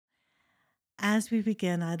As we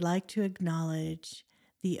begin, I'd like to acknowledge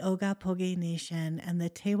the Ogapoge Nation and the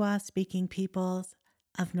Tewa-speaking peoples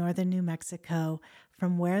of northern New Mexico,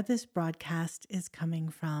 from where this broadcast is coming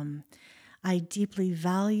from. I deeply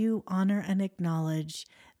value, honor, and acknowledge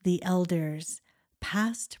the elders,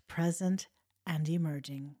 past, present, and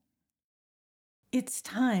emerging. It's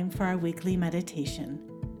time for our weekly meditation,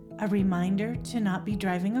 a reminder to not be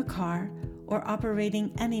driving a car or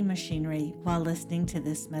operating any machinery while listening to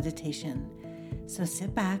this meditation. So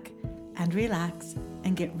sit back and relax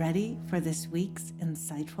and get ready for this week's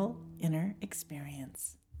insightful inner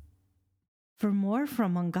experience. For more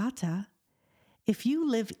from Mongata, if you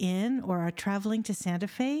live in or are traveling to Santa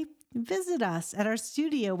Fe, visit us at our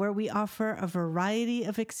studio where we offer a variety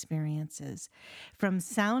of experiences, from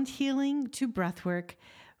sound healing to breathwork,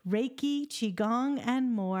 Reiki, Qigong,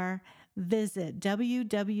 and more. Visit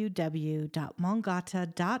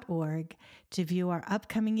www.mongata.org to view our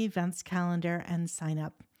upcoming events calendar and sign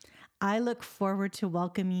up. I look forward to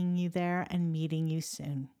welcoming you there and meeting you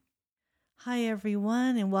soon. Hi,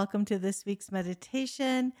 everyone, and welcome to this week's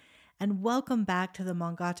meditation, and welcome back to the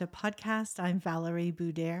Mongata podcast. I'm Valerie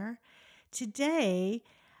Boudère. Today,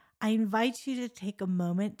 I invite you to take a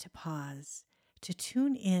moment to pause, to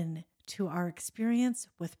tune in to our experience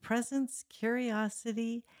with presence,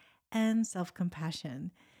 curiosity, and self-compassion.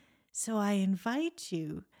 So I invite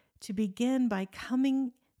you to begin by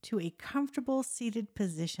coming to a comfortable seated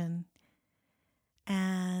position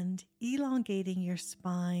and elongating your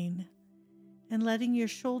spine and letting your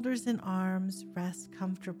shoulders and arms rest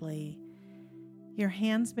comfortably. Your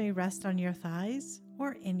hands may rest on your thighs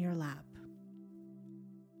or in your lap.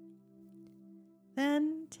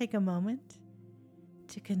 Then take a moment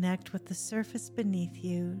to connect with the surface beneath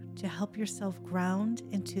you to help yourself ground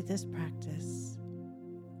into this practice.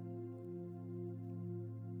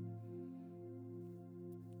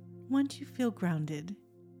 Once you feel grounded,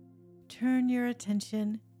 turn your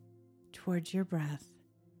attention towards your breath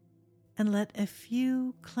and let a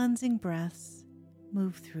few cleansing breaths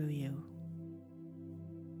move through you.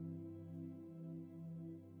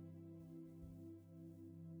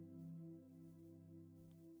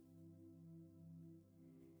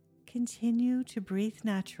 Continue to breathe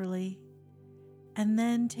naturally, and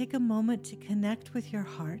then take a moment to connect with your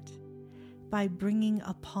heart by bringing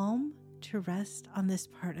a palm to rest on this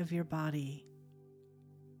part of your body.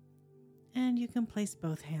 And you can place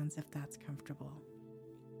both hands if that's comfortable.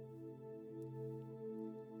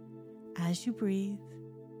 As you breathe,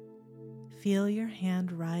 feel your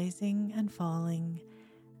hand rising and falling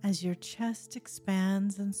as your chest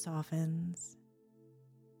expands and softens.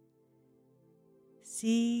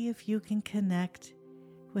 See if you can connect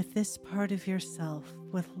with this part of yourself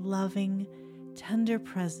with loving, tender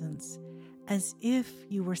presence, as if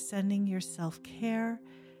you were sending your self-care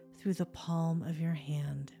through the palm of your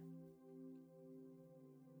hand.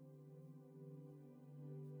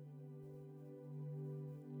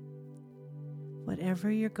 Whatever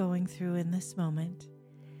you're going through in this moment,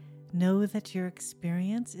 know that your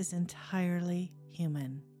experience is entirely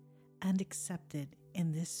human and accepted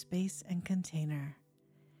in this space and container.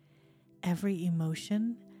 Every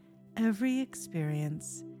emotion, every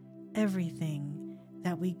experience, everything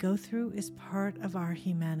that we go through is part of our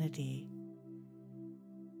humanity.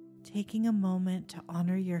 Taking a moment to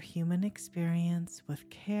honor your human experience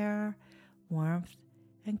with care, warmth,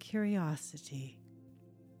 and curiosity.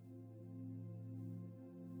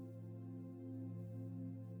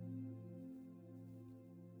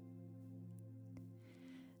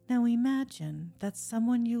 Now imagine that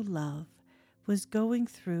someone you love was going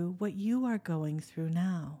through what you are going through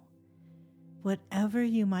now. Whatever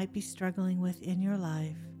you might be struggling with in your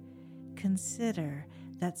life, consider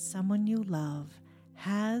that someone you love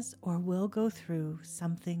has or will go through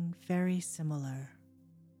something very similar.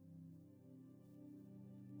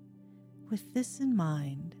 With this in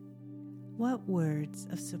mind, what words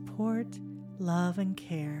of support, love, and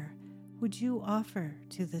care would you offer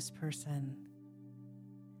to this person?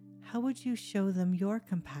 How would you show them your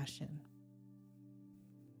compassion?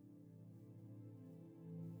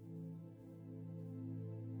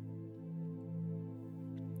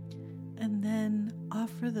 And then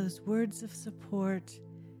offer those words of support,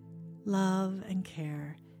 love, and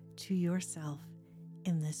care to yourself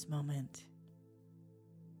in this moment.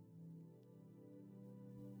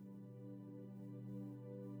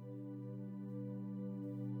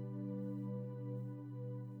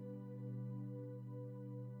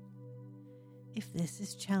 If this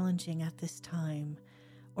is challenging at this time,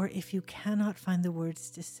 or if you cannot find the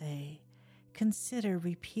words to say, consider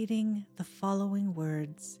repeating the following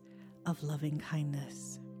words of loving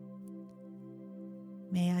kindness.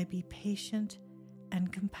 May I be patient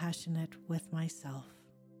and compassionate with myself.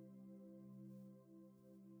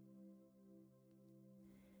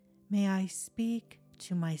 May I speak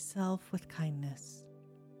to myself with kindness.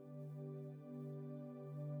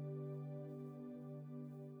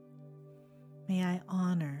 May I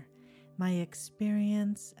honor my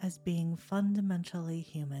experience as being fundamentally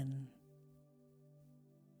human.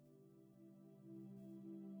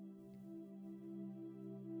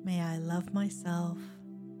 May I love myself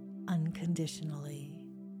unconditionally.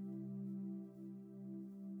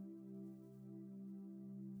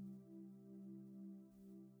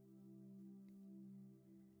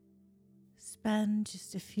 Spend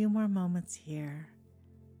just a few more moments here.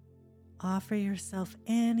 Offer yourself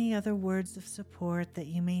any other words of support that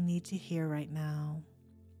you may need to hear right now.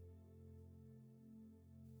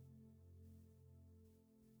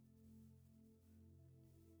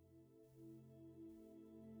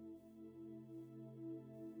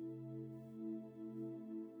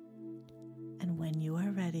 And when you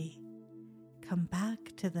are ready, come back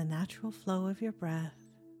to the natural flow of your breath.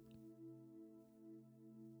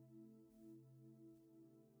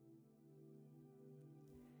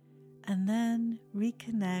 And then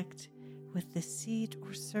reconnect with the seat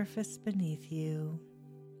or surface beneath you.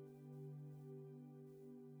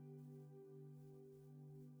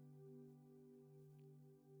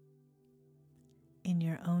 In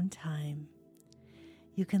your own time,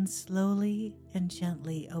 you can slowly and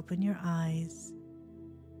gently open your eyes,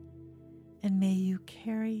 and may you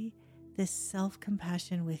carry this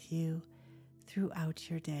self-compassion with you throughout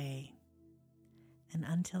your day. And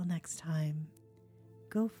until next time,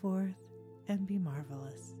 go forth and be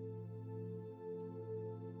marvelous.